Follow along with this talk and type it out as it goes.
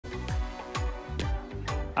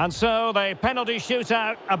And so the penalty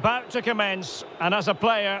shootout about to commence. And as a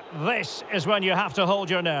player, this is when you have to hold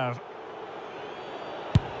your nerve.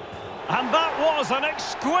 And that was an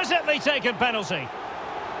exquisitely taken penalty.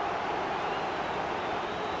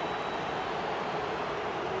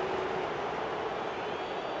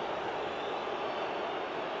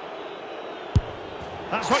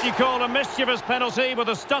 That's what you call a mischievous penalty with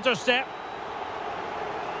a stutter step.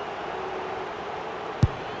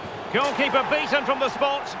 Goalkeeper beaten from the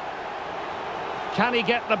spot. Can he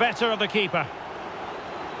get the better of the keeper?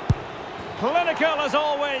 Clinical as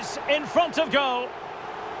always, in front of goal.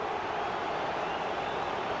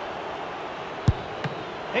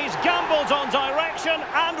 He's gambled on direction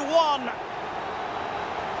and won.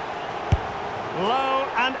 Low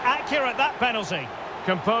and accurate, that penalty.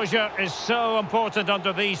 Composure is so important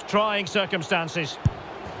under these trying circumstances.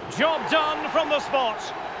 Job done from the spot.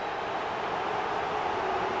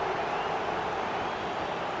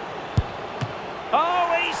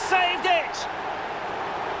 Oh, he saved it!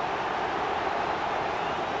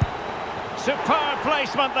 Superb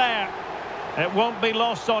placement there. It won't be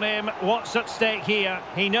lost on him what's at stake here.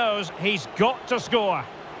 He knows he's got to score.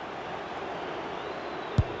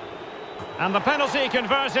 And the penalty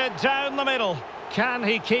converted down the middle. Can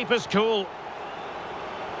he keep his cool?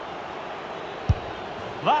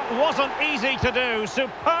 That wasn't easy to do.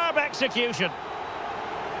 Superb execution.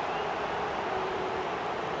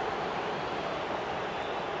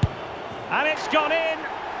 And it's gone in.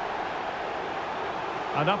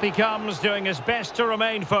 And up he comes, doing his best to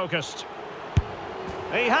remain focused.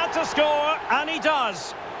 He had to score, and he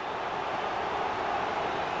does.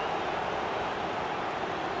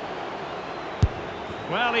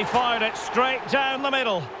 Well, he fired it straight down the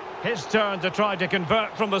middle. His turn to try to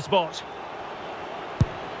convert from the spot.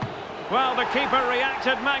 Well, the keeper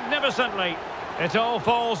reacted magnificently. It all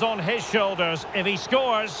falls on his shoulders. If he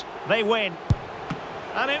scores, they win.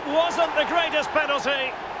 And it wasn't the greatest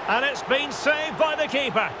penalty, and it's been saved by the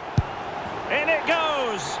keeper. In it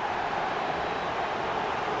goes.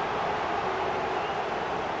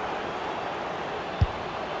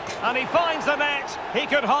 And he finds the net. He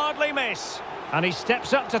could hardly miss. And he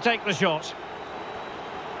steps up to take the shot.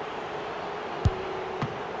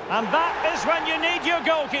 And that is when you need your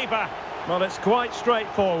goalkeeper. Well, it's quite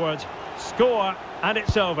straightforward. Score, and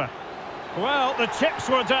it's over. Well, the chips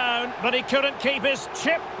were down, but he couldn't keep his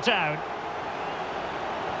chip down.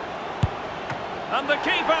 And the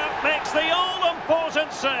keeper makes the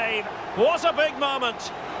all-important save. What a big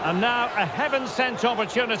moment. And now a heaven-sent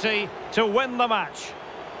opportunity to win the match.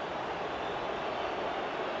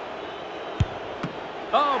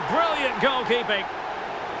 Oh, brilliant goalkeeping.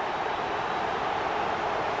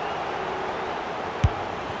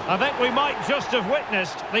 I think we might just have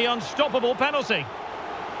witnessed the unstoppable penalty.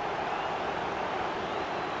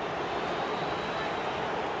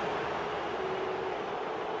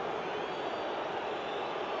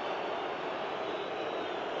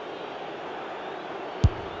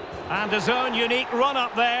 And his own unique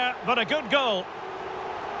run-up there, but a good goal.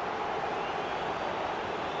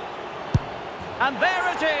 And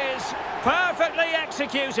there it is, perfectly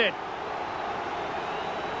executed.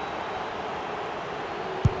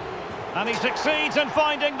 And he succeeds in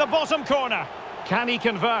finding the bottom corner. Can he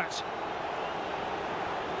convert?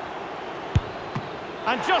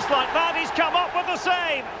 And just like that, he's come up with the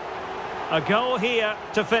save. A goal here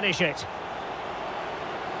to finish it.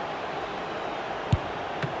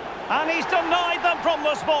 And he's denied them from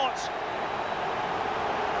the spot.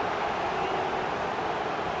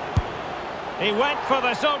 He went for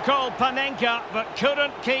the so-called Panenka, but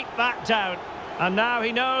couldn't keep that down. And now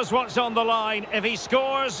he knows what's on the line. If he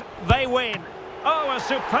scores, they win. Oh, a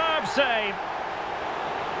superb save.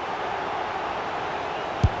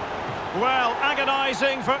 Well,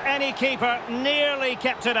 agonising for any keeper. Nearly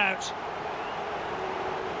kept it out.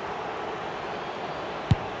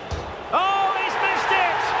 Oh, he's missed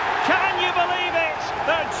it! Can you believe it?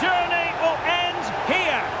 The journey will end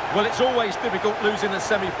here. Well, it's always difficult losing a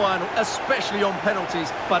semi-final, especially on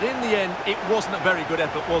penalties. But in the end, it wasn't a very good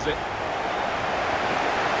effort, was it?